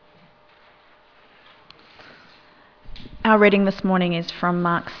Our reading this morning is from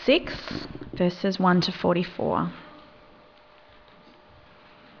Mark 6, verses 1 to 44.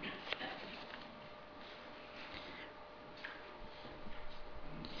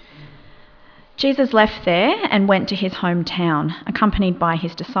 Jesus left there and went to his hometown, accompanied by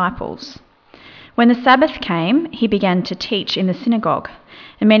his disciples. When the Sabbath came, he began to teach in the synagogue,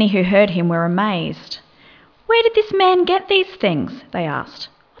 and many who heard him were amazed. "Where did this man get these things?" they asked.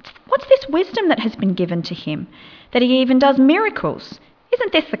 What's this wisdom that has been given to him, that he even does miracles?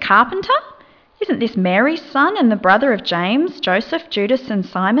 Isn't this the carpenter? Isn't this Mary's son and the brother of James, Joseph, Judas and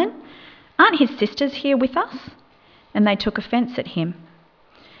Simon? Aren't his sisters here with us?" And they took offence at him.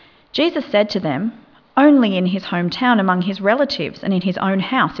 Jesus said to them, "Only in his hometown among his relatives and in his own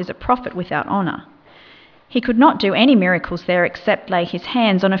house is a prophet without honour." He could not do any miracles there except lay his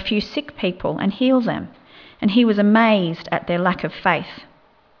hands on a few sick people and heal them, and he was amazed at their lack of faith.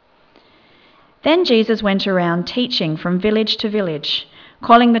 Then Jesus went around teaching from village to village.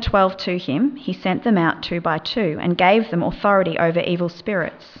 Calling the 12 to him, he sent them out 2 by 2 and gave them authority over evil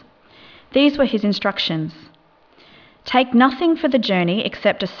spirits. These were his instructions. "Take nothing for the journey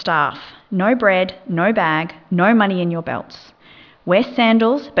except a staff, no bread, no bag, no money in your belts. Wear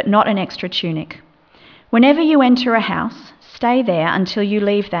sandals, but not an extra tunic. Whenever you enter a house, stay there until you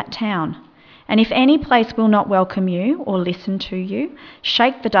leave that town. And if any place will not welcome you or listen to you,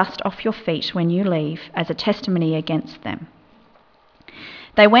 shake the dust off your feet when you leave as a testimony against them."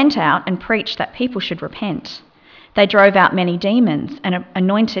 They went out and preached that people should repent. They drove out many demons and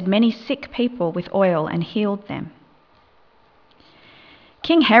anointed many sick people with oil and healed them.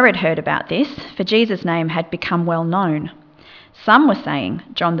 King Herod heard about this, for Jesus' name had become well known. Some were saying,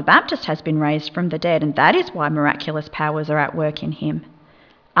 "John the Baptist has been raised from the dead, and that is why miraculous powers are at work in him."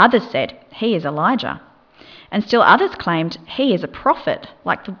 Others said, "He is Elijah." And still others claimed, "He is a prophet,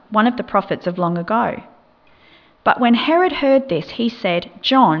 like one of the prophets of long ago." But when Herod heard this, he said,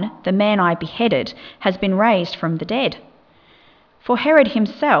 "John, the man I beheaded, has been raised from the dead." For Herod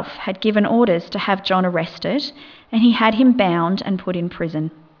himself had given orders to have John arrested, and he had him bound and put in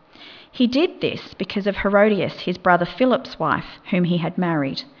prison. He did this because of Herodias, his brother Philip's wife, whom he had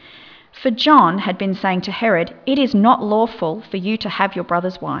married. For John had been saying to Herod, "It is not lawful for you to have your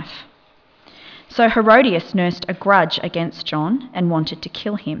brother's wife." So Herodias nursed a grudge against John and wanted to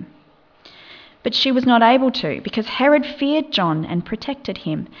kill him. But she was not able to, because Herod feared John and protected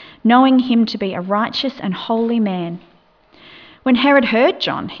him, knowing him to be a righteous and holy man. When Herod heard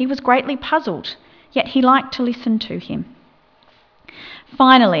John, he was greatly puzzled, yet he liked to listen to him.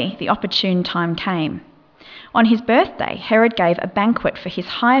 Finally, the opportune time came. On his birthday, Herod gave a banquet for his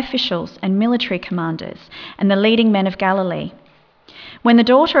high officials and military commanders and the leading men of Galilee. When the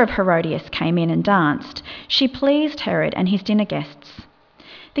daughter of Herodias came in and danced, she pleased Herod and his dinner guests.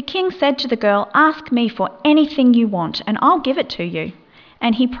 The king said to the girl, "Ask me for anything you want, and I'll give it to you."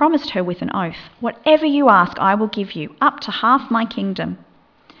 And he promised her with an oath, "Whatever you ask, I will give you, up to half my kingdom."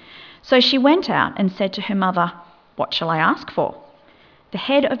 So she went out and said to her mother, "What shall I ask for?" "The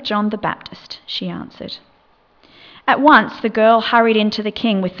head of John the Baptist," she answered. At once the girl hurried into the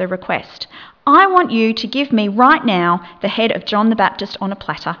king with the request, "I want you to give me right now the head of John the Baptist on a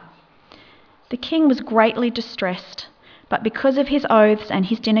platter." The king was greatly distressed, but because of his oaths and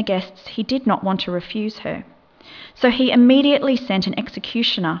his dinner guests, he did not want to refuse her. So he immediately sent an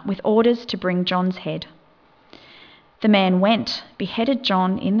executioner with orders to bring John's head. The man went, beheaded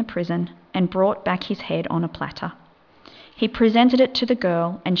John in the prison, and brought back his head on a platter. He presented it to the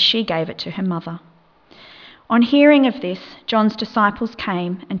girl, and she gave it to her mother. On hearing of this, John's disciples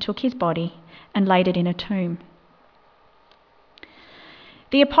came and took his body and laid it in a tomb.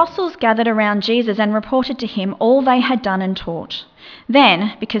 The apostles gathered around Jesus and reported to him all they had done and taught.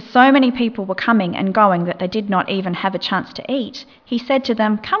 Then, because so many people were coming and going that they did not even have a chance to eat, he said to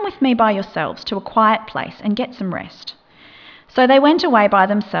them, "Come with me by yourselves to a quiet place and get some rest." So they went away by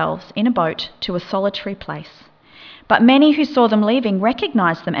themselves in a boat to a solitary place. But many who saw them leaving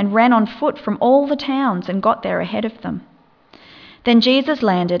recognized them and ran on foot from all the towns and got there ahead of them. Then Jesus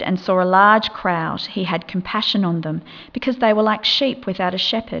landed and saw a large crowd. He had compassion on them because they were like sheep without a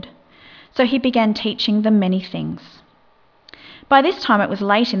shepherd. So he began teaching them many things. By this time it was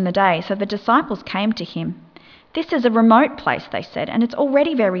late in the day, so the disciples came to him. "This is a remote place," they said, "and it's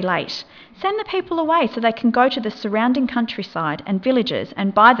already very late. Send the people away so they can go to the surrounding countryside and villages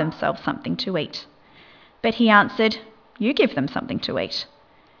and buy themselves something to eat." But he answered, "You give them something to eat."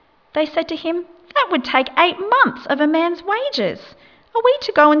 They said to him, "That would take 8 months of a man's wages. Are we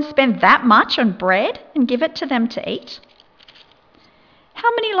to go and spend that much on bread and give it to them to eat?"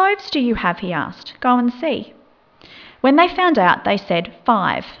 "How many loaves do you have?" he asked. "Go and see." When they found out, they said,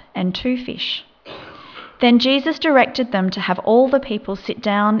 5 and 2 fish. Then Jesus directed them to have all the people sit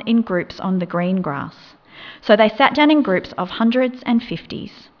down in groups on the green grass. So they sat down in groups of hundreds and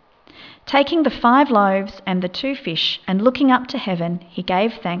fifties. Taking the 5 loaves and the 2 fish, and looking up to heaven, he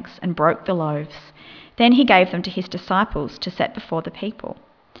gave thanks and broke the loaves. Then he gave them to his disciples to set before the people.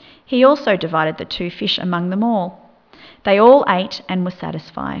 He also divided the 2 fish among them all. They all ate and were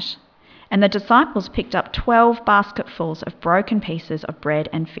satisfied. And the disciples picked up 12 basketfuls of broken pieces of bread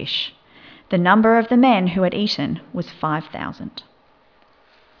and fish. The number of the men who had eaten was 5,000.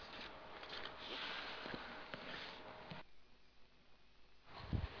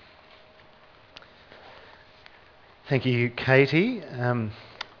 Thank you, Katie.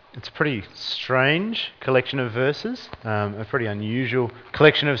 It's a pretty strange collection of verses, a pretty unusual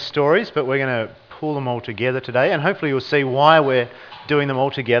collection of stories, but we're going to pull them all together today, and hopefully you'll see why we're doing them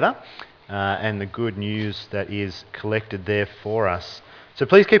all together and the good news that is collected there for us. So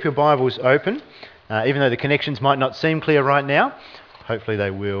please keep your Bibles open, even though the connections might not seem clear right now. Hopefully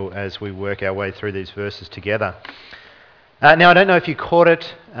they will as we work our way through these verses together. Now, I don't know if you caught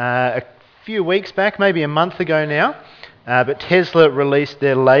it a few weeks back, maybe a month ago now, but Tesla released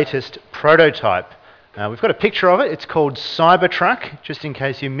their latest prototype. We've got a picture of it. It's called Cybertruck, just in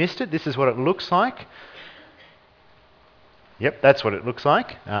case you missed it. This is what it looks like. Yep, that's what it looks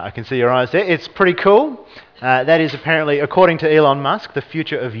like. I can see your eyes there. It's pretty cool. That is apparently, according to Elon Musk, the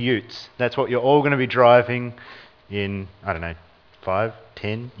future of utes. That's what you're all going to be driving in, 5,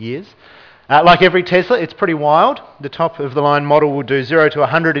 10 years. Like every Tesla, it's pretty wild. The top of the line model will do 0 to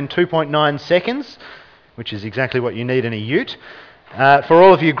 100 in 2.9 seconds, which is exactly what you need in a ute. For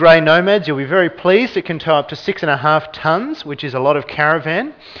all of you grey nomads, you'll be very pleased. It can tow up to 6.5 tonnes, which is a lot of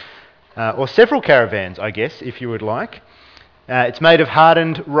caravan, or several caravans, I guess, if you would like. It's made of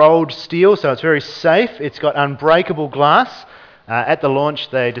hardened rolled steel, so it's very safe. It's got unbreakable glass. At the launch,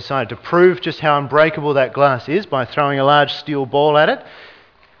 they decided to prove just how unbreakable that glass is by throwing a large steel ball at it.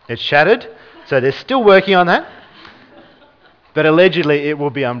 It shattered, so they're still working on that. But allegedly, it will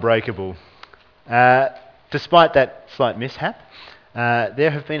be unbreakable. Despite that slight mishap,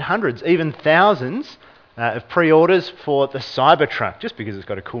 there have been hundreds, even thousands, of pre-orders for the Cybertruck, just because it's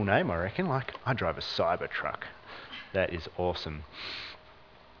got a cool name, I reckon. Like, I drive a Cybertruck. That is awesome.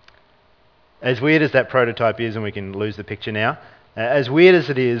 As weird as that prototype is, and we can lose the picture now, as weird as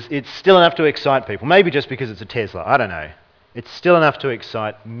it is, it's still enough to excite people. Maybe just because it's a Tesla, I don't know. It's still enough to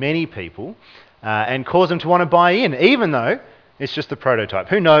excite many people and cause them to want to buy in, even though it's just the prototype.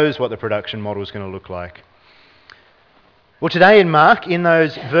 Who knows what the production model is going to look like? Well, today in Mark, in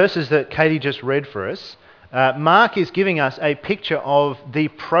those verses that Katie just read for us, Mark is giving us a picture of the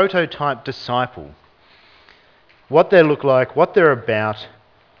prototype disciple. What they look like, what they're about,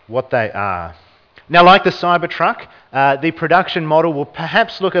 what they are. Now, like the Cybertruck, the production model will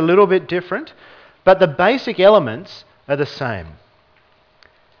perhaps look a little bit different, but the basic elements are the same.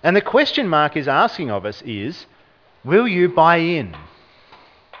 And the question Mark is asking of us is, will you buy in?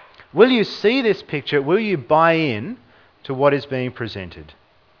 Will you see this picture? Will you buy in to what is being presented?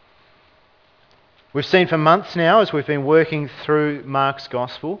 We've seen for months now, as we've been working through Mark's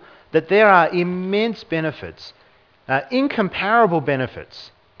Gospel, that there are immense benefits, incomparable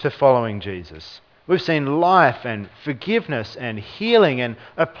benefits to following Jesus. We've seen life and forgiveness and healing and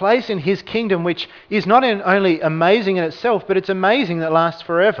a place in his kingdom which is not only amazing in itself, but it's amazing that lasts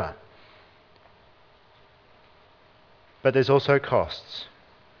forever. But there's also costs.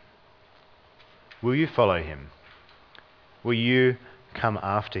 Will you follow him? Will you come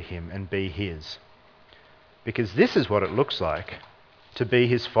after him and be his? Because this is what it looks like to be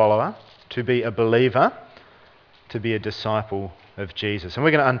his follower, to be a believer, to be a disciple of Jesus. And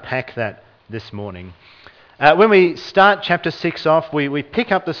we're going to unpack that this morning. When we start chapter 6 off, we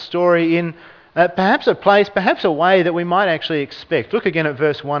pick up the story in perhaps a place, perhaps a way that we might actually expect. Look again at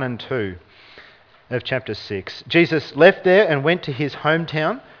verse 1 and 2 of chapter 6. Jesus left there and went to his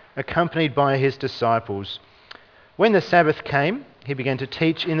hometown, accompanied by his disciples. When the Sabbath came, he began to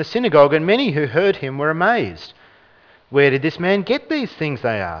teach in the synagogue, and many who heard him were amazed. "Where did this man get these things?"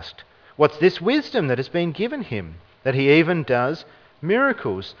 they asked. "What's this wisdom that has been given him, that he even does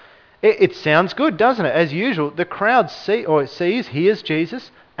miracles?" It sounds good, doesn't it? As usual, the crowd hears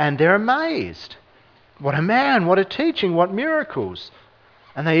Jesus, and they're amazed. What a man, what a teaching, what miracles.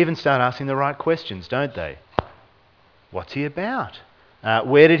 And they even start asking the right questions, don't they? What's he about?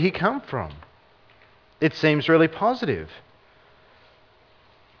 Where did he come from? It seems really positive.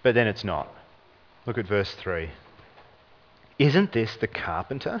 But then it's not. Look at verse 3. "Isn't this the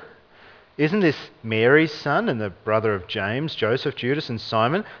carpenter? Isn't this Mary's son and the brother of James, Joseph, Judas and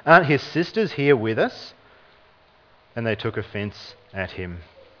Simon? Aren't his sisters here with us?" And they took offence at him.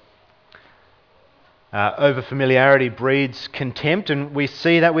 Over-familiarity breeds contempt, and we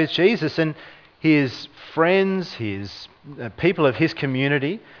see that with Jesus. And his friends, his people of his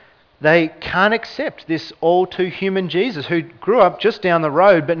community, they can't accept this all-too-human Jesus who grew up just down the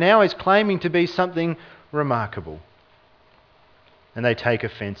road but now is claiming to be something remarkable. And they take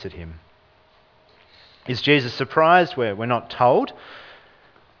offence at him. Is Jesus surprised? We're not told.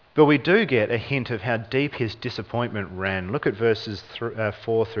 But we do get a hint of how deep his disappointment ran. Look at verses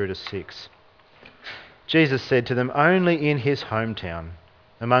 4 through to 6. Jesus said to them, "Only in his hometown,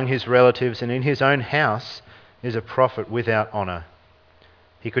 among his relatives and in his own house, is a prophet without honour.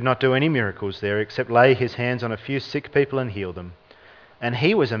 He could not do any miracles there except lay his hands on a few sick people and heal them. And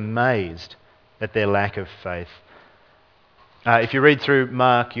he was amazed at their lack of faith." If you read through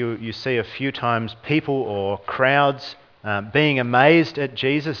Mark, you see a few times people or crowds being amazed at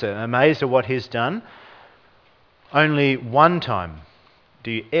Jesus, amazed at what he's done. Only one time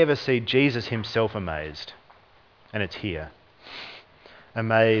do you ever see Jesus himself amazed, and it's here.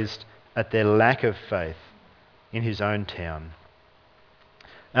 Amazed at their lack of faith in his own town.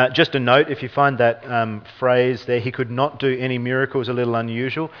 Just a note, if you find that phrase there, he could not do any miracles, a little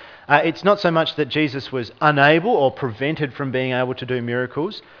unusual. It's not so much that Jesus was unable or prevented from being able to do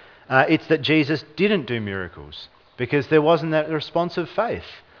miracles. It's that Jesus didn't do miracles because there wasn't that response of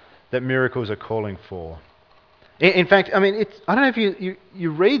faith that miracles are calling for. In fact, I mean, I don't know if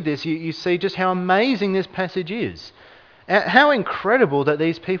you read this, you see just how amazing this passage is. How incredible that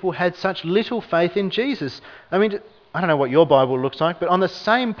these people had such little faith in Jesus. I mean, I don't know what your Bible looks like, but on the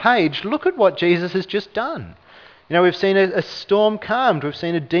same page, look at what Jesus has just done. You know, we've seen a storm calmed. We've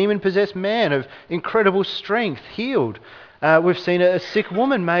seen a demon-possessed man of incredible strength healed. We've seen a sick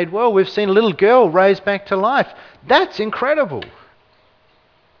woman made well. We've seen a little girl raised back to life. That's incredible.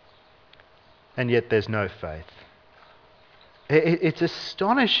 And yet there's no faith. It's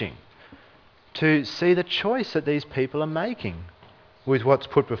astonishing to see the choice that these people are making with what's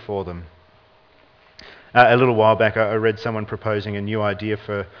put before them. A little while back, I read someone proposing a new idea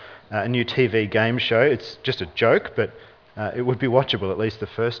for a new TV game show. It's just a joke, but it would be watchable at least the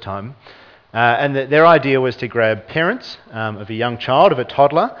first time. And their idea was to grab parents of a young child, of a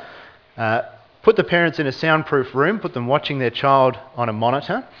toddler, put the parents in a soundproof room, put them watching their child on a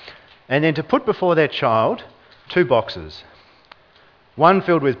monitor, and then to put before their child 2 boxes. One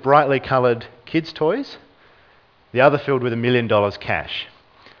filled with brightly coloured kids' toys, the other filled with $1 million cash.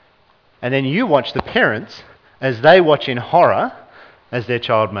 And then you watch the parents as they watch in horror as their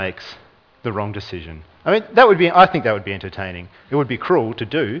child makes the wrong decision. I mean, I think that would be entertaining. It would be cruel to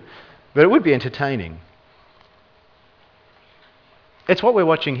do, but it would be entertaining. It's what we're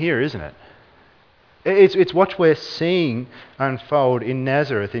watching here, isn't it? It's what we're seeing unfold in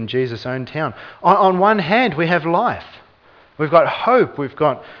Nazareth, in Jesus' own town. On one hand, we have life. We've got hope. We've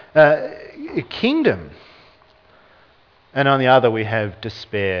got a kingdom. And on the other, we have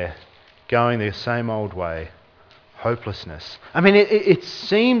despair, going the same old way, hopelessness. I mean, it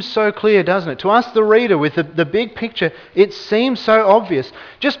seems so clear, doesn't it? To us, the reader, with the big picture, it seems so obvious.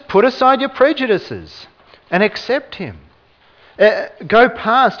 Just put aside your prejudices and accept him. Go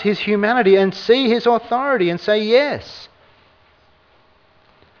past his humanity and see his authority and say yes.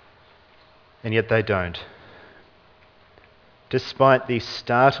 And yet they don't. Despite these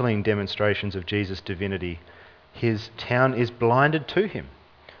startling demonstrations of Jesus' divinity, his town is blinded to him,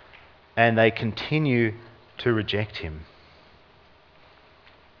 and they continue to reject him.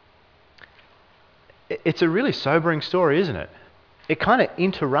 It's a really sobering story, isn't it? It kind of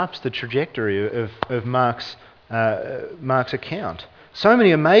interrupts the trajectory of Mark's account. So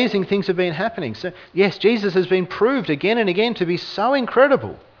many amazing things have been happening. So, yes, Jesus has been proved again and again to be so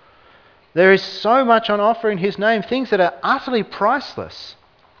incredible. There is so much on offer in his name, things that are utterly priceless.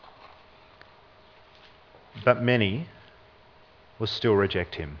 But many will still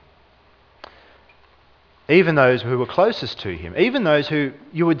reject him. Even those who were closest to him, even those who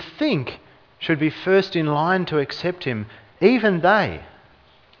you would think should be first in line to accept him, even they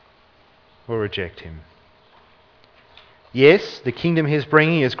will reject him. Yes, the kingdom he is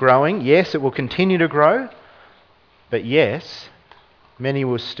bringing is growing. Yes, it will continue to grow. But yes, many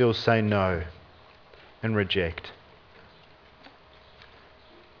will still say no and reject.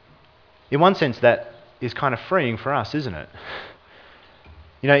 In one sense, that is kind of freeing for us, isn't it?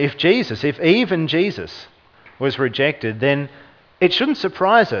 You know, if even Jesus was rejected, then it shouldn't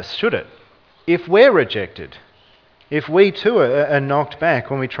surprise us, should it? If we're rejected, if we too are knocked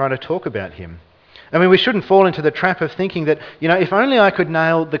back when we try to talk about him. I mean, we shouldn't fall into the trap of thinking that, you know, if only I could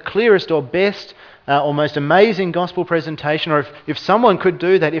nail the clearest or best or most amazing gospel presentation, or if someone could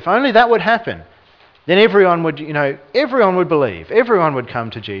do that, if only that would happen, then everyone would believe. Everyone would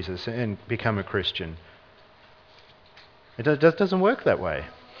come to Jesus and become a Christian. It doesn't work that way.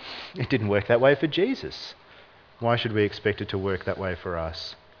 It didn't work that way for Jesus. Why should we expect it to work that way for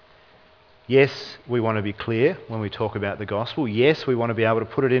us? Yes, we want to be clear when we talk about the gospel. Yes, we want to be able to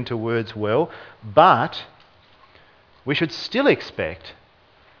put it into words well. But we should still expect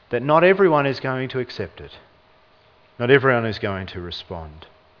that not everyone is going to accept it. Not everyone is going to respond.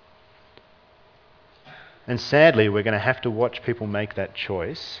 And sadly, we're going to have to watch people make that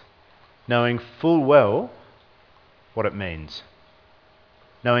choice, knowing full well what it means,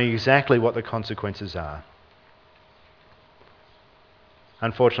 knowing exactly what the consequences are.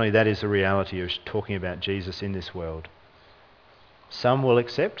 Unfortunately, that is the reality of talking about Jesus in this world. Some will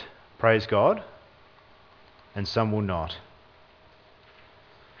accept, praise God, and some will not.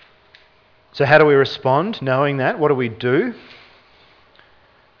 So how do we respond knowing that? What do we do?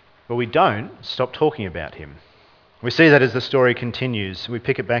 Well, we don't stop talking about him. We see that as the story continues. We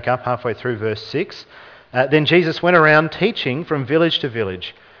pick it back up halfway through verse 6. Then Jesus went around teaching from village to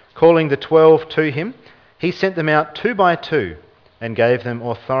village, calling the 12 to him. He sent them out 2 by 2 and gave them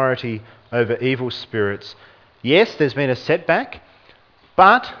authority over evil spirits. Yes, there's been a setback,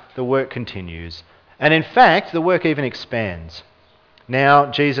 but the work continues. And in fact, the work even expands.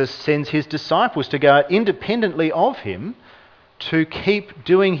 Now Jesus sends his disciples to go out independently of him to keep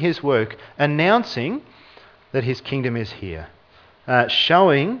doing his work, announcing that his kingdom is here,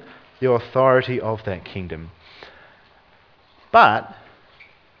 showing the authority of that kingdom. But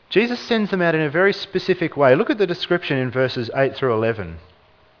Jesus sends them out in a very specific way. Look at the description in verses 8 through 11.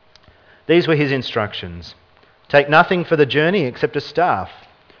 These were his instructions. Take nothing for the journey except a staff.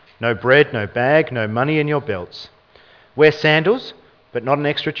 No bread, no bag, no money in your belts. Wear sandals, but not an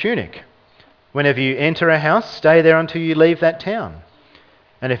extra tunic. Whenever you enter a house, stay there until you leave that town.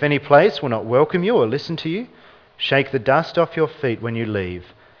 And if any place will not welcome you or listen to you, shake the dust off your feet when you leave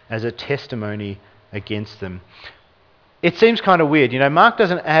as a testimony against them. It seems kind of weird. Mark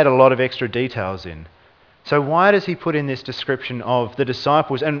doesn't add a lot of extra details in. So why does he put in this description of the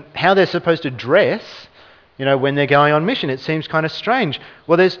disciples and how they're supposed to dress, when they're going on mission? It seems kind of strange.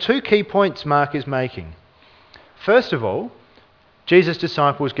 Well, there's 2 key points Mark is making. First of all, Jesus'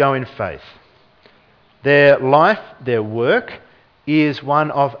 disciples go in faith. Their life, their work, is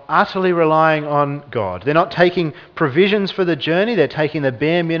one of utterly relying on God. They're not taking provisions for the journey, they're taking the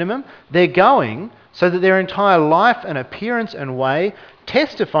bare minimum. They're going so that their entire life and appearance and way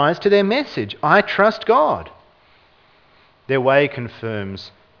testifies to their message. I trust God. Their way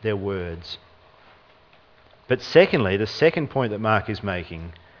confirms their words. But secondly, the second point that Mark is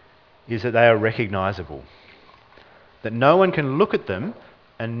making is that they are recognisable. That no one can look at them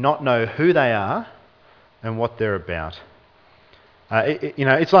and not know who they are and what they're about.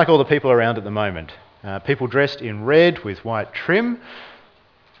 It's like all the people around at the moment. People dressed in red with white trim.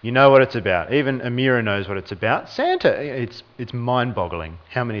 You know what it's about. Even Amira knows what it's about. Santa, it's mind-boggling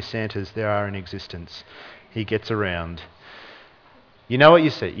how many Santas there are in existence. He gets around. You know what you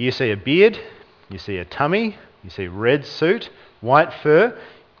see? You see a beard, you see a tummy, you see red suit, white fur.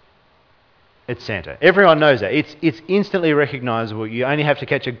 It's Santa. Everyone knows that. It's instantly recognisable. You only have to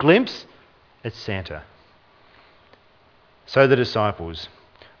catch a glimpse. It's Santa. So the disciples.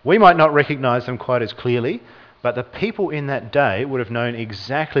 We might not recognise them quite as clearly, but the people in that day would have known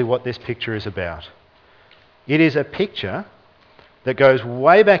exactly what this picture is about. It is a picture that goes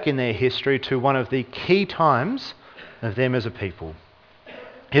way back in their history to one of the key times of them as a people.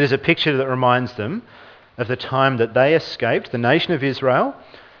 It is a picture that reminds them of the time that they escaped, the nation of Israel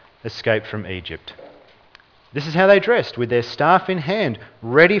escaped from Egypt. This is how they dressed, with their staff in hand,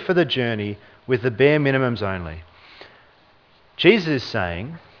 ready for the journey with the bare minimums only. Jesus is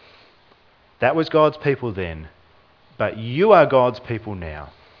saying, that was God's people then, but you are God's people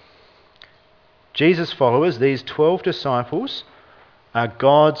now. Jesus' followers, these 12 disciples, are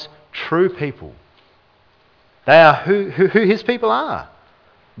God's true people. They are who his people are.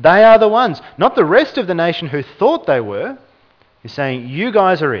 They are the ones, not the rest of the nation who thought they were. He's saying, you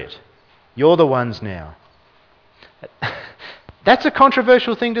guys are it. You're the ones now. That's a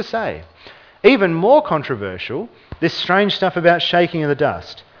controversial thing to say. Even more controversial, this strange stuff about shaking of the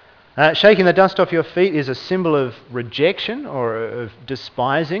dust. Shaking the dust off your feet is a symbol of rejection or of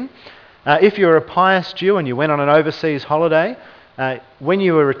despising. If you're a pious Jew and you went on an overseas holiday, when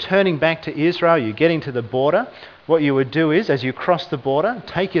you were returning back to Israel, you're getting to the border, what you would do is, as you cross the border,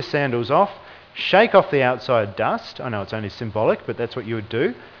 take your sandals off, shake off the outside dust. I know it's only symbolic, but that's what you would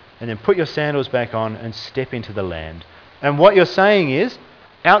do. And then put your sandals back on and step into the land. And what you're saying is,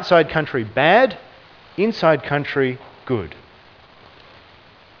 outside country bad, inside country good.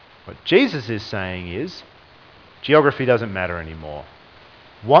 What Jesus is saying is, geography doesn't matter anymore.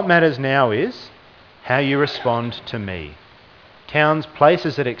 What matters now is how you respond to me. Towns,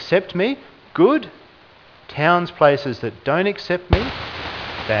 places that accept me, good. Towns, places that don't accept me,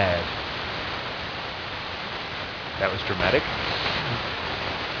 bad. That was dramatic.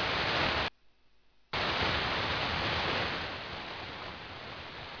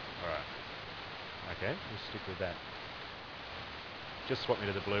 Alright. Okay, we'll stick with that. Just swap me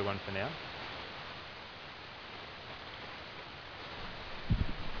to the blue one for now.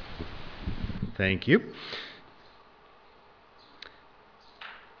 Thank you.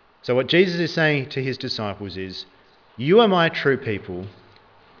 So what Jesus is saying to his disciples is, you are my true people,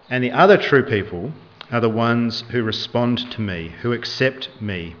 and the other true people are the ones who respond to me, who accept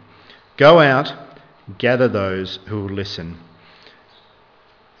me. Go out, gather those who will listen.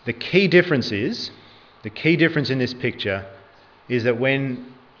 The key difference in this picture is that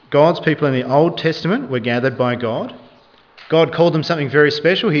when God's people in the Old Testament were gathered by God, God called them something very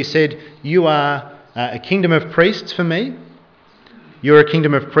special. He said, you are a kingdom of priests for me. You're a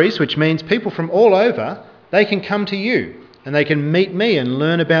kingdom of priests, which means people from all over, they can come to you and they can meet me and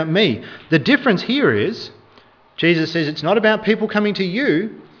learn about me. The difference here is, Jesus says it's not about people coming to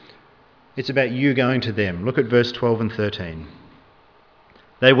you, it's about you going to them. Look at verse 12 and 13.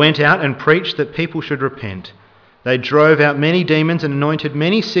 They went out and preached that people should repent. They drove out many demons and anointed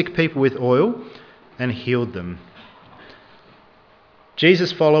many sick people with oil and healed them.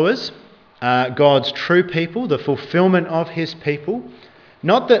 Jesus' followers are God's true people, the fulfillment of his people.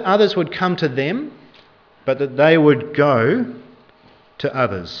 Not that others would come to them, but that they would go to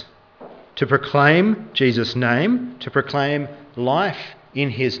others to proclaim Jesus' name, to proclaim life in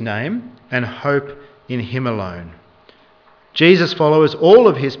his name and hope in him alone. Jesus' followers, all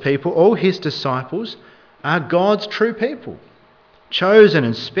of his people, all his disciples, are God's true people, chosen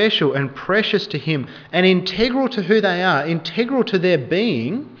and special and precious to him, and integral to who they are, integral to their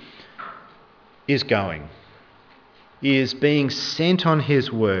being, is going, is being sent on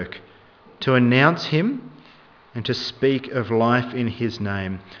his work to announce him and to speak of life in his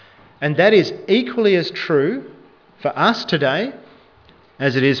name. And that is equally as true for us today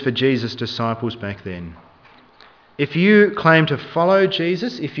as it is for Jesus' disciples back then. If you claim to follow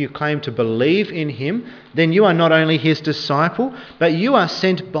Jesus, if you claim to believe in him, then you are not only his disciple, but you are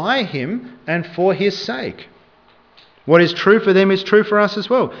sent by him and for his sake. What is true for them is true for us as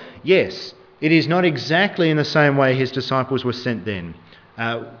well. Yes, it is not exactly in the same way his disciples were sent then.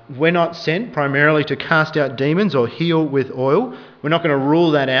 We're not sent primarily to cast out demons or heal with oil. We're not going to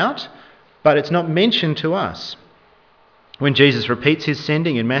rule that out, but it's not mentioned to us. When Jesus repeats his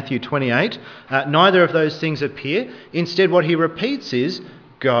sending in Matthew 28, neither of those things appear. Instead, what he repeats is,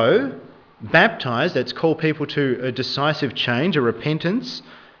 go, baptise, that's call people to a decisive change, a repentance,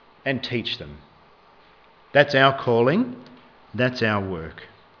 and teach them. That's our calling. That's our work.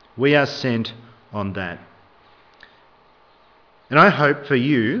 We are sent on that. And I hope for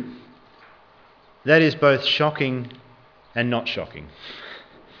you, that is both shocking and not shocking.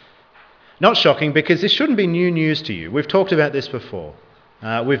 Not shocking because this shouldn't be new news to you. We've talked about this before.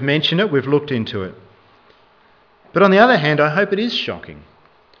 We've mentioned it, we've looked into it. But on the other hand, I hope it is shocking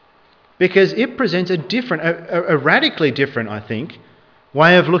because it presents a radically different, I think,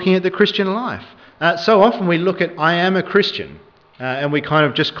 way of looking at the Christian life. So often we look at I am a Christian and we kind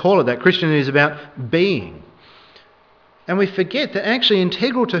of just call it that. Christian is about being. And we forget that actually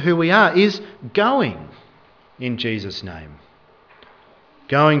integral to who we are is going in Jesus' name.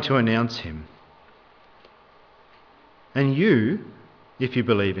 Going to announce him. And you, if you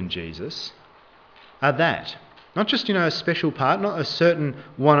believe in Jesus, are that. Not just, a special part, not a certain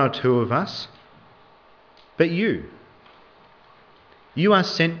one or two of us, but you. You are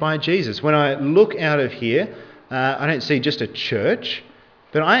sent by Jesus. When I look out of here, I don't see just a church,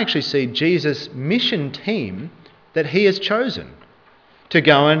 but I actually see Jesus' mission team that he has chosen to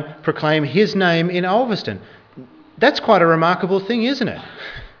go and proclaim his name in Ulverston. That's quite a remarkable thing, isn't it?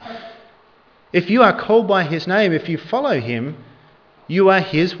 If you are called by his name, if you follow him, you are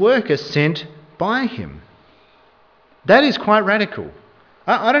his worker sent by him. That is quite radical.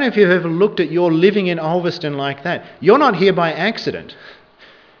 I don't know if you've ever looked at your living in Ulverston like that. You're not here by accident.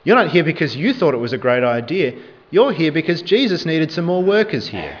 You're not here because you thought it was a great idea. You're here because Jesus needed some more workers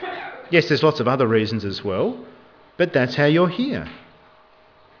here. Yes, there's lots of other reasons as well, but that's how you're here.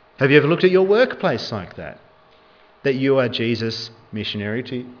 Have you ever looked at your workplace like that? That you are Jesus' missionary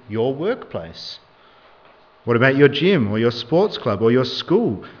to your workplace? What about your gym or your sports club or your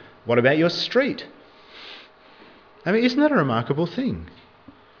school? What about your street? I mean, isn't that a remarkable thing?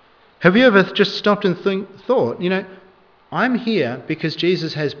 Have you ever just stopped and thought, I'm here because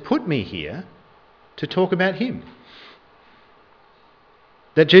Jesus has put me here to talk about him.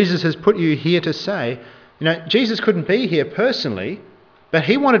 That Jesus has put you here to say, Jesus couldn't be here personally, but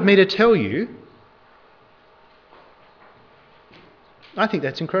he wanted me to tell you. I think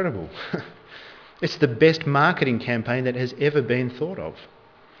that's incredible. It's the best marketing campaign that has ever been thought of.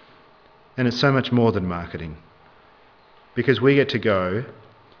 And it's so much more than marketing, because we get to go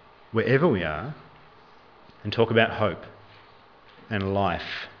wherever we are and talk about hope and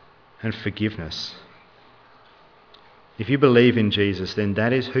life and forgiveness. If you believe in Jesus, then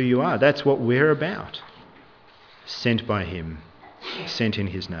that is who you are. That's what we're about. Sent by him, sent in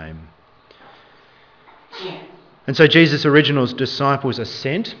his name. And so Jesus' original disciples are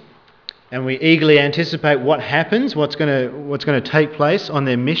sent, and we eagerly anticipate what happens, what's going to take place on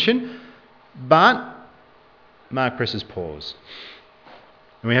their mission. But Mark presses pause.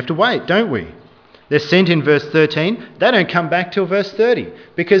 And we have to wait, don't we? They're sent in verse 13. They don't come back till verse 30,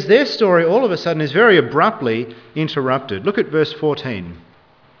 because their story all of a sudden is very abruptly interrupted. Look at verse 14.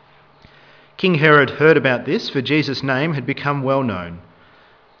 King Herod heard about this, for Jesus' name had become well known.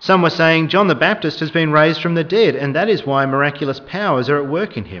 Some were saying, John the Baptist has been raised from the dead, and that is why miraculous powers are at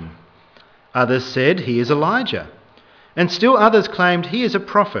work in him. Others said, he is Elijah. And still others claimed he is a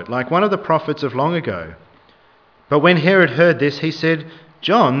prophet, like one of the prophets of long ago. But when Herod heard this, he said,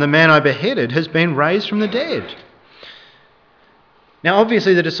 John, the man I beheaded, has been raised from the dead. Now,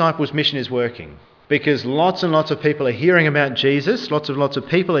 obviously, the disciples' mission is working, because lots and lots of people are hearing about Jesus, lots of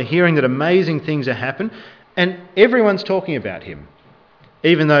people are hearing that amazing things are happening, and everyone's talking about him,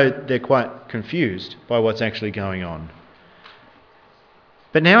 even though they're quite confused by what's actually going on.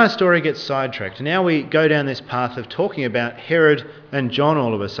 But now our story gets sidetracked. Now we go down this path of talking about Herod and John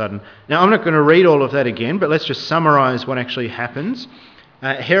all of a sudden. Now, I'm not going to read all of that again, but let's just summarise what actually happens.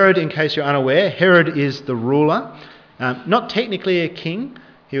 Herod, in case you're unaware, Herod is the ruler. Not technically a king.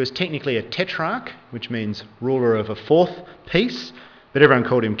 He was technically a tetrarch, which means ruler of a fourth piece. But everyone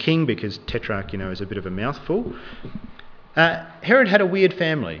called him king because tetrarch, is a bit of a mouthful. Herod had a weird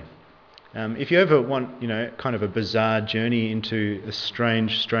family. If you ever want, kind of a bizarre journey into a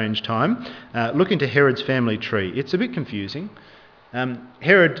strange time, look into Herod's family tree. It's a bit confusing.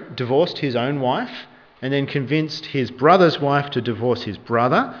 Herod divorced his own wife and then convinced his brother's wife to divorce his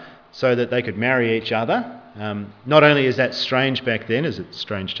brother so that they could marry each other. Not only is that strange back then as it's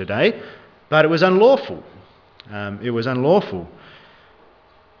strange today, but it was unlawful. And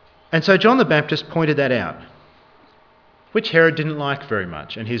so John the Baptist pointed that out, which Herod didn't like very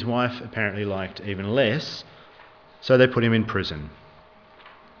much, and his wife apparently liked even less, so they put him in prison.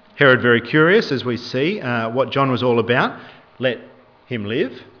 Herod, very curious, as we see what John was all about, let him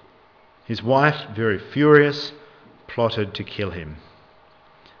live. His wife, very furious, plotted to kill him.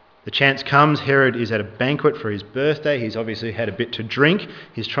 The chance comes, Herod is at a banquet for his birthday. He's obviously had a bit to drink.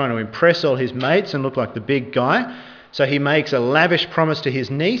 He's trying to impress all his mates and look like the big guy. So he makes a lavish promise to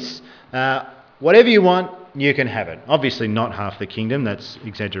his niece, whatever you want, you can have it. Obviously not half the kingdom, that's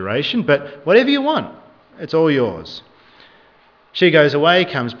exaggeration, but whatever you want, it's all yours. She goes away,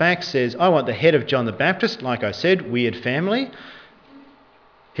 comes back, says, I want the head of John the Baptist. Like I said, weird family.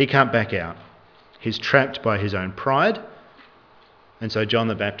 He can't back out. He's trapped by his own pride, and so John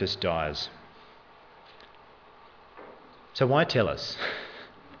the Baptist dies. So why tell us?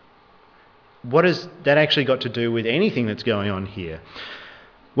 What has that actually got to do with anything that's going on here?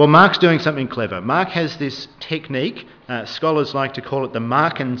 Well, Mark's doing something clever. Mark has this technique, scholars like to call it the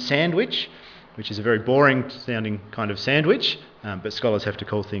Markan sandwich, which is a very boring sounding kind of sandwich, but scholars have to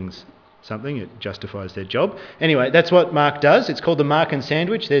call things something, it justifies their job. Anyway, that's what Mark does. It's called the Markan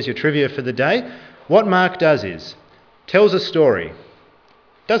sandwich. There's your trivia for the day. What Mark does is, tells a story,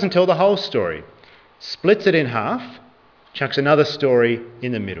 doesn't tell the whole story, splits it in half, chucks another story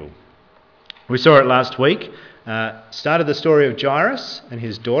in the middle. We saw it last week. Started the story of Jairus and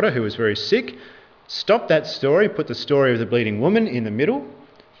his daughter who was very sick, stopped that story, put the story of the bleeding woman in the middle,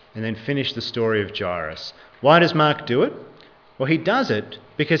 and then finished the story of Jairus. Why does Mark do it? Well, he does it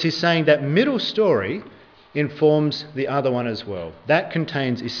because he's saying that middle story informs the other one as well. That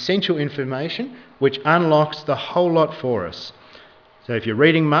contains essential information which unlocks the whole lot for us. So if you're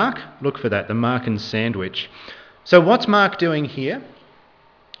reading Mark, look for that, the Markan sandwich. So what's Mark doing here?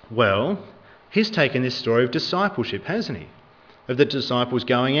 Well, he's taken this story of discipleship, hasn't he? Of the disciples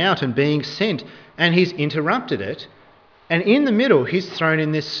going out and being sent, and he's interrupted it. And in the middle, he's thrown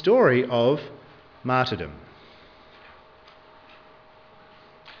in this story of martyrdom.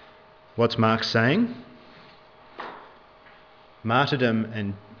 What's Mark saying? Martyrdom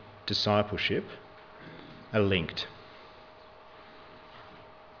and discipleship are linked.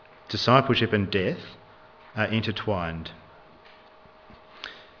 Discipleship and death are intertwined.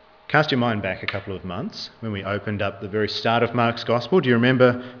 Cast your mind back a couple of months when we opened up the very start of Mark's Gospel. Do you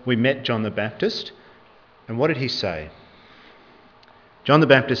remember we met John the Baptist? And what did he say? John the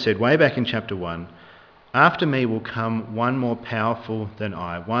Baptist said way back in chapter 1, "After me will come one more powerful than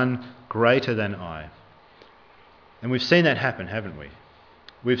I, one greater than I." And we've seen that happen, haven't we?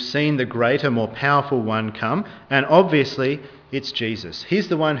 We've seen the greater, more powerful one come, and obviously it's Jesus. He's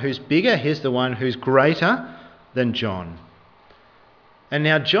the one who's bigger, he's the one who's greater than John. And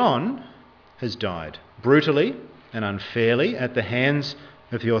now John has died brutally and unfairly at the hands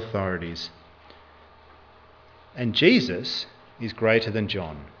of the authorities. And Jesus is greater than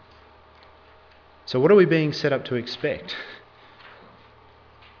John. So what are we being set up to expect?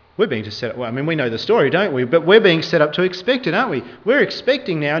 We're being set up, we know the story, don't we? But we're being set up to expect it, aren't we? We're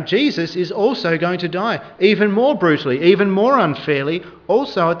expecting now Jesus is also going to die, even more brutally, even more unfairly,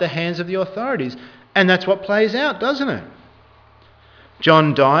 also at the hands of the authorities. And that's what plays out, doesn't it?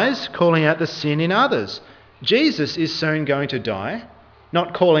 John dies, calling out the sin in others. Jesus is soon going to die,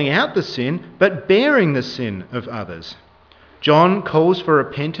 not calling out the sin, but bearing the sin of others. John calls for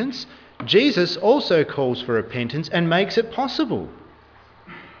repentance. Jesus also calls for repentance and makes it possible,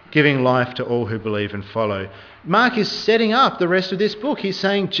 giving life to all who believe and follow. Mark is setting up the rest of this book. He's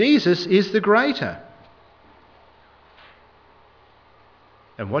saying Jesus is the greater.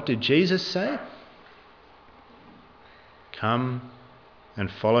 And what did Jesus say? Come and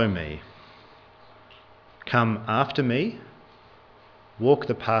follow me. Come after me. Walk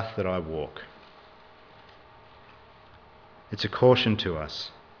the path that I walk. It's a caution to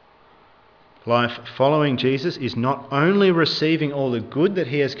us. Life following Jesus is not only receiving all the good that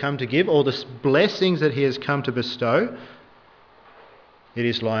he has come to give, all the blessings that he has come to bestow, it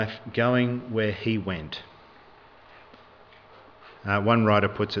is life going where he went. One writer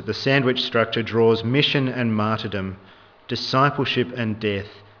puts it, the sandwich structure draws mission and martyrdom, discipleship and death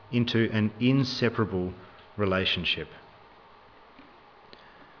into an inseparable relationship.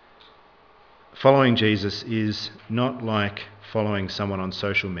 Following Jesus is not like following someone on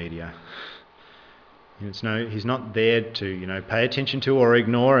social media. He's not there to, pay attention to or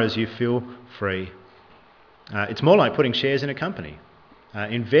ignore as you feel free. It's more like putting shares in a company,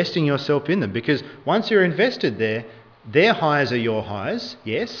 investing yourself in them, because once you're invested there, their highs are your highs,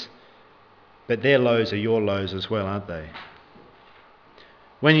 yes, but their lows are your lows as well, aren't they?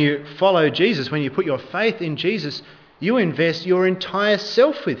 When you follow Jesus, when you put your faith in Jesus, you invest your entire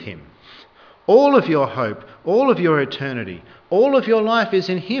self with him. All of your hope, all of your eternity, all of your life is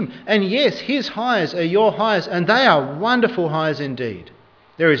in him. And yes, his highs are your highs, and they are wonderful highs indeed.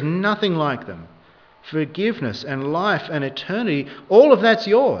 There is nothing like them. Forgiveness and life and eternity, all of that's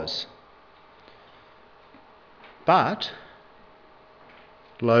yours. But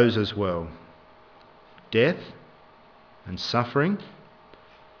lows as well. Death and suffering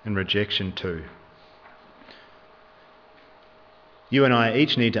and rejection too. You and I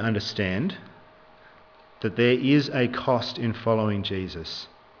each need to understand that there is a cost in following Jesus,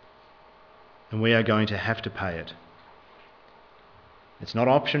 and we are going to have to pay it. It's not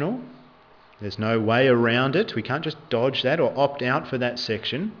optional. There's no way around it. We can't just dodge that or opt out for that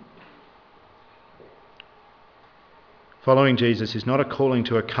section. Following Jesus is not a calling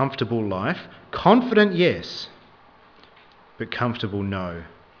to a comfortable life. Confident, yes, but comfortable, no.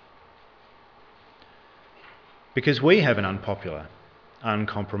 Because we have an unpopular,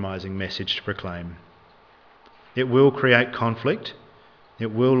 uncompromising message to proclaim. It will create conflict.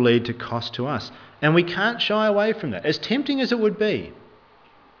 It will lead to cost to us. And we can't shy away from that. As tempting as it would be,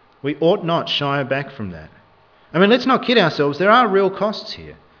 we ought not shy back from that. Let's not kid ourselves. There are real costs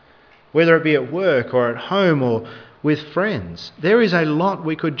here. Whether it be at work or at home or with friends, there is a lot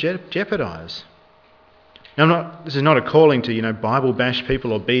we could jeopardise. Now, this is not a calling to, Bible bash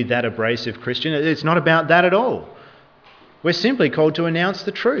people or be that abrasive Christian. It's not about that at all. We're simply called to announce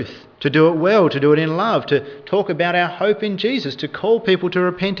the truth, to do it well, to do it in love, to talk about our hope in Jesus, to call people to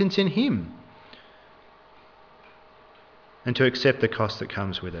repentance in him, and to accept the cost that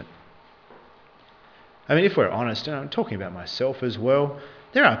comes with it. If we're honest, and I'm talking about myself as well,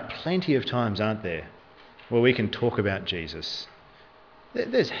 there are plenty of times, aren't there, where we can talk about Jesus.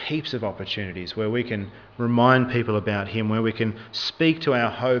 There's heaps of opportunities where we can remind people about him, where we can speak to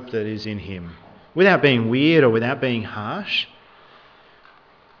our hope that is in him, without being weird or without being harsh.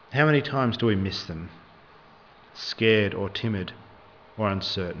 How many times do we miss them? Scared or timid or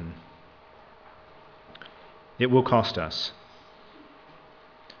uncertain. It will cost us.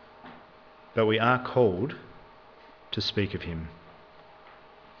 But we are called to speak of him.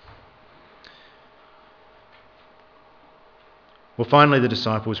 Well, finally the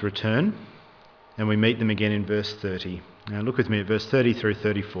disciples return, and we meet them again in verse 30. Now look with me at verse 30 through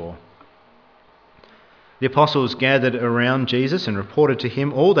 34. The apostles gathered around Jesus and reported to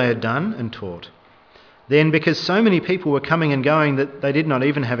him all they had done and taught. Then, because so many people were coming and going that they did not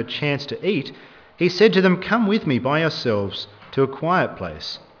even have a chance to eat, he said to them, "Come with me by yourselves to a quiet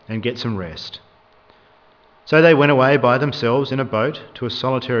place and get some rest." So they went away by themselves in a boat to a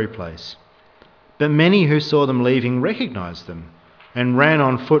solitary place. But many who saw them leaving recognised them and ran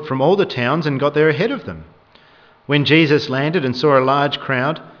on foot from all the towns and got there ahead of them. When Jesus landed and saw a large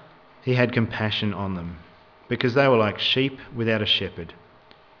crowd, he had compassion on them, because they were like sheep without a shepherd.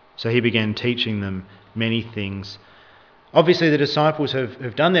 So he began teaching them many things. Obviously, the disciples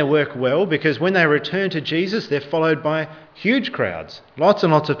have done their work well, because when they return to Jesus, they're followed by huge crowds. Lots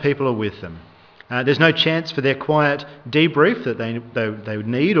and lots of people are with them. There's no chance for their quiet debrief that they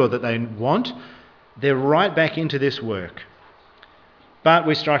need or that they want. They're right back into this work. But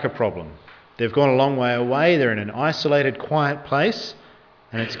we strike a problem. They've gone a long way away. They're in an isolated, quiet place,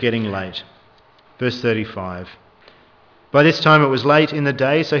 and it's getting late. Verse 35. By this time it was late in the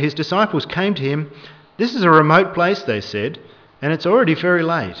day, so his disciples came to him. "This is a remote place," they said, "and it's already very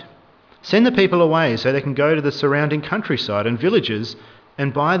late. Send the people away so they can go to the surrounding countryside and villages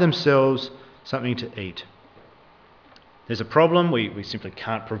and buy themselves something to eat." There's a problem. We simply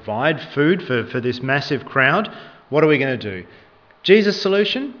can't provide food for this massive crowd. What are we going to do? Jesus'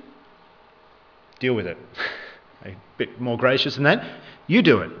 solution? Deal with it. A bit more gracious than that. You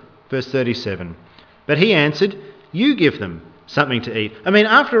do it. Verse 37. But he answered, "You give them something to eat." I mean,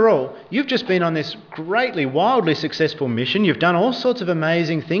 after all, you've just been on this greatly, wildly successful mission. You've done all sorts of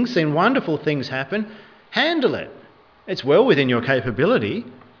amazing things, seen wonderful things happen. Handle it. It's well within your capability.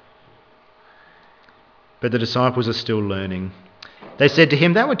 But the disciples are still learning. They said to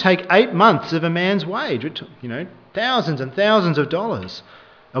him, "That would take 8 months of a man's wage, thousands and thousands of dollars.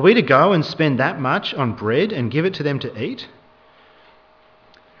 Are we to go and spend that much on bread and give it to them to eat?"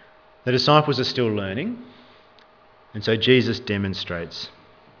 The disciples are still learning, and so Jesus demonstrates.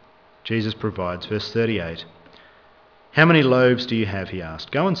 Jesus provides. Verse 38. "How many loaves do you have?" he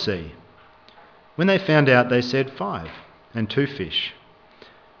asked. "Go and see." When they found out, they said, 5, and 2 fish.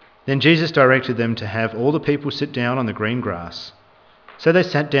 Then Jesus directed them to have all the people sit down on the green grass. So they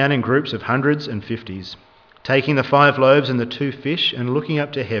sat down in groups of hundreds and fifties. Taking the 5 loaves and the 2 fish and looking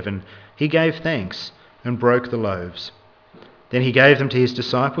up to heaven, he gave thanks and broke the loaves. Then he gave them to his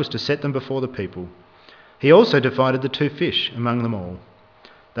disciples to set them before the people. He also divided the 2 fish among them all.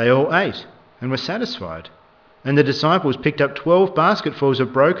 They all ate and were satisfied. And the disciples picked up 12 basketfuls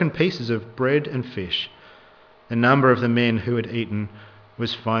of broken pieces of bread and fish. The number of the men who had eaten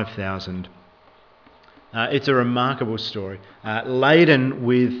was 5,000. It's a remarkable story, laden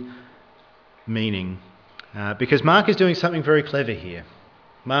with meaning, because Mark is doing something very clever here.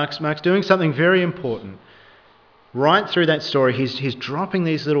 Mark's doing something very important. Right through that story, he's dropping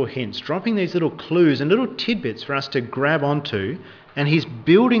these little hints, dropping these little clues and little tidbits for us to grab onto, and he's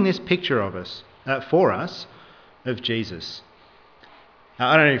building this picture of us, for us, of Jesus.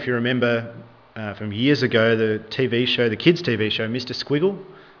 I don't know if you remember from years ago the kids' TV show, Mr. Squiggle.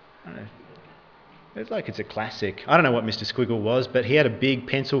 I don't know. It's a classic. I don't know what Mr. Squiggle was, but he had a big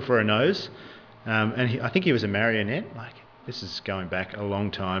pencil for a nose, and I think he was a marionette. This is going back a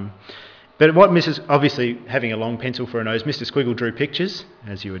long time. But obviously having a long pencil for a nose, Mr. Squiggle drew pictures,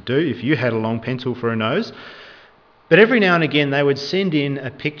 as you would do if you had a long pencil for a nose. But every now and again they would send in a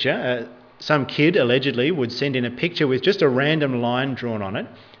picture. Some kid, allegedly, would send in a picture with just a random line drawn on it,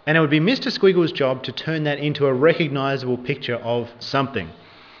 and it would be Mr. Squiggle's job to turn that into a recognisable picture of something.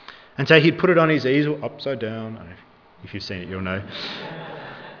 And so he'd put it on his easel, upside down. I don't know if you've seen it, you'll know.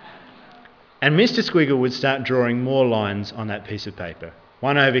 And Mr. Squiggle would start drawing more lines on that piece of paper.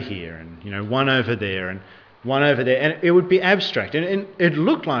 One over here, and one over there, and one over there. And it would be abstract, and it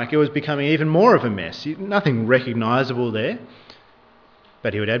looked like it was becoming even more of a mess. Nothing recognisable there.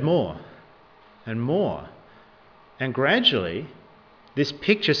 But he would add more, and more. And gradually, this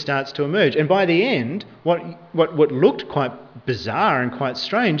picture starts to emerge. And by the end, what looked quite bizarre and quite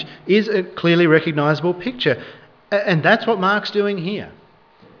strange is a clearly recognisable picture. And that's what Mark's doing here.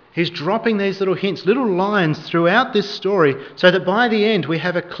 He's dropping these little hints, little lines throughout this story, so that by the end we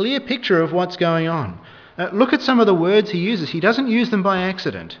have a clear picture of what's going on. Look at some of the words he uses. He doesn't use them by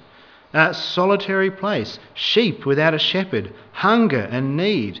accident. Solitary place, sheep without a shepherd, hunger and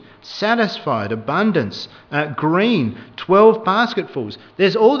need, satisfied, abundance, green, 12 basketfuls.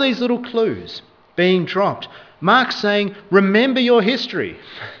 There's all these little clues being dropped. Mark's saying, remember your history.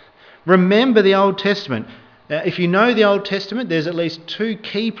 Remember the Old Testament. If you know the Old Testament, there's at least 2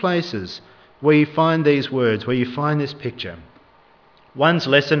 key places where you find these words, where you find this picture. One's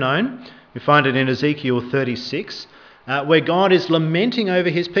lesser known. We find it in Ezekiel 36. where God is lamenting over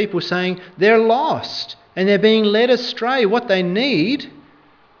his people, saying they're lost and they're being led astray. What they need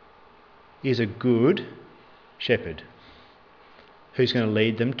is a good shepherd who's going to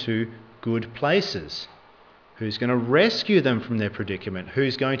lead them to good places, who's going to rescue them from their predicament,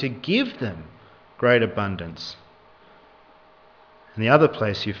 who's going to give them great abundance. And the other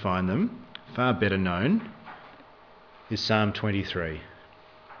place you find them, far better known, is Psalm 23.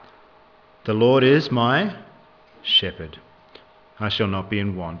 The Lord is my shepherd. I shall not be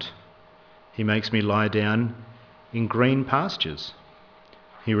in want. He makes me lie down in green pastures.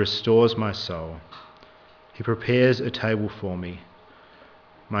 He restores my soul. He prepares a table for me.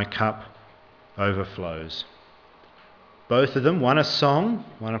 My cup overflows. Both of them, one a song,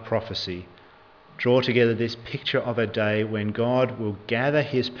 one a prophecy, draw together this picture of a day when God will gather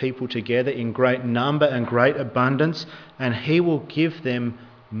his people together in great number and great abundance, and he will give them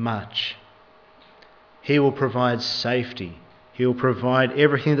much. He will provide safety. He will provide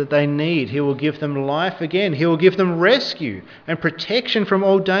everything that they need. He will give them life again. He will give them rescue and protection from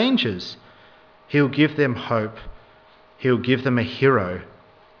all dangers. He will give them hope. He will give them a hero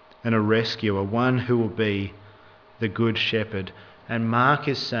and a rescuer, one who will be the good shepherd. And Mark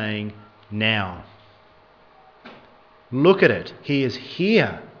is saying, now. Look at it. He is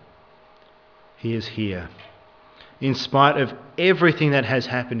here. He is here. In spite of everything that has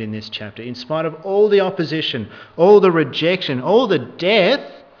happened in this chapter, in spite of all the opposition, all the rejection, all the death,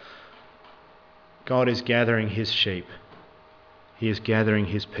 God is gathering his sheep. He is gathering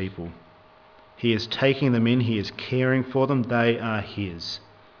his people. He is taking them in. He is caring for them. They are his.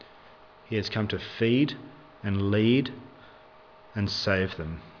 He has come to feed and lead and save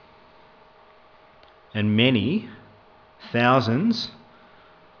them. And many, thousands,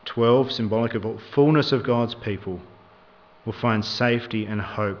 12 symbolic of fullness of God's people, will find safety and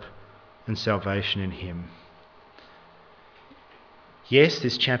hope and salvation in him. Yes,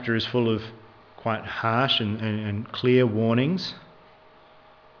 this chapter is full of quite harsh and clear warnings,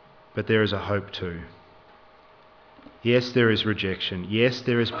 but there is a hope too. Yes, there is rejection. Yes,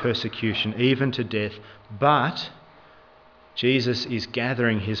 there is persecution, even to death, but Jesus is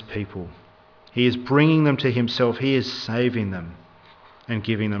gathering his people. He is bringing them to himself. He is saving them and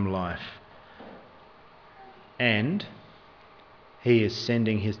giving them life. And he is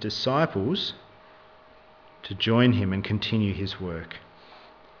sending his disciples to join him and continue his work.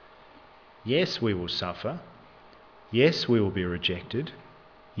 Yes, we will suffer. Yes, we will be rejected.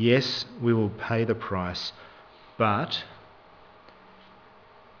 Yes, we will pay the price. But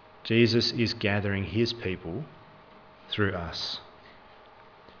Jesus is gathering his people through us.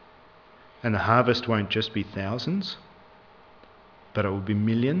 And the harvest won't just be thousands, but it will be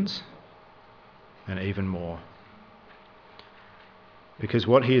millions and even more. Because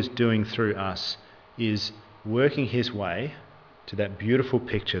what he is doing through us is working his way to that beautiful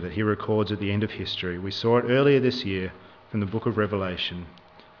picture that he records at the end of history. We saw it earlier this year from the book of Revelation.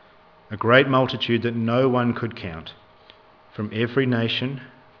 A great multitude that no one could count, from every nation,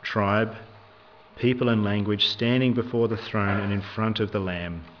 tribe, people and language, standing before the throne and in front of the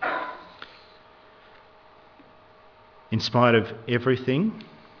Lamb. In spite of everything,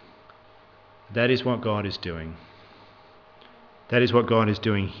 that is what God is doing. That is what God is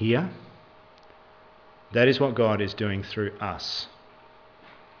doing here. That is what God is doing through us.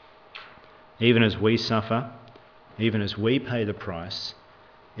 Even as we suffer, even as we pay the price,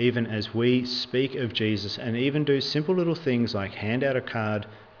 even as we speak of Jesus and even do simple little things like hand out a card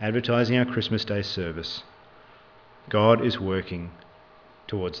advertising our Christmas Day service, God is working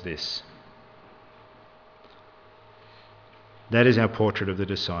towards this. That is our portrait of the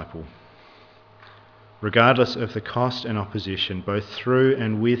disciple. Regardless of the cost and opposition, both through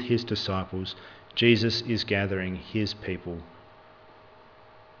and with his disciples, Jesus is gathering his people.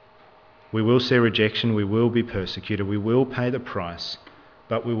 We will see rejection, we will be persecuted, we will pay the price,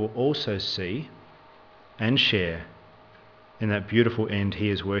 but we will also see and share in that beautiful end he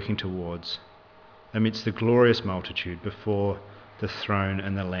is working towards, amidst the glorious multitude before the throne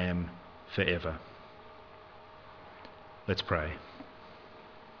and the Lamb forever. Let's pray.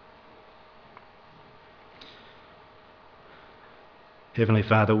 Heavenly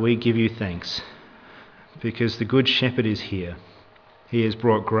Father, we give you thanks because the Good Shepherd is here. He has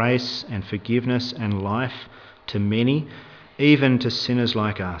brought grace and forgiveness and life to many, even to sinners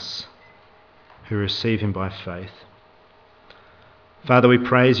like us who receive him by faith. Father, we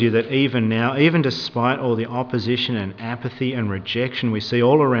praise you that even now, even despite all the opposition and apathy and rejection we see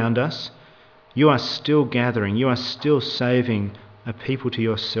all around us, you are still gathering, you are still saving a people to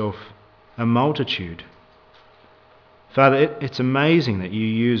yourself, a multitude. Father, it's amazing that you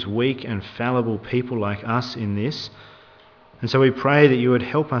use weak and fallible people like us in this, And so we pray that you would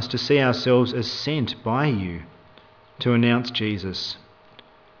help us to see ourselves as sent by you to announce Jesus.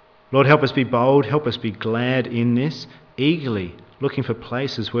 Lord, help us be bold, help us be glad in this, eagerly looking for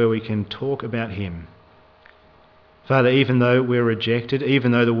places where we can talk about him. Father, even though we're rejected,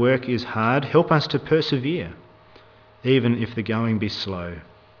 even though the work is hard, help us to persevere, even if the going be slow.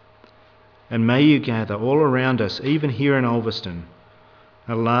 And may you gather all around us, even here in Ulverston,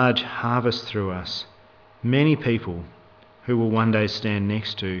 a large harvest through us, many people who will one day stand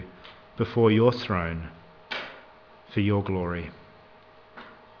next to before your throne for your glory.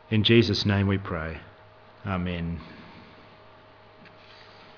 In Jesus' name we pray. Amen.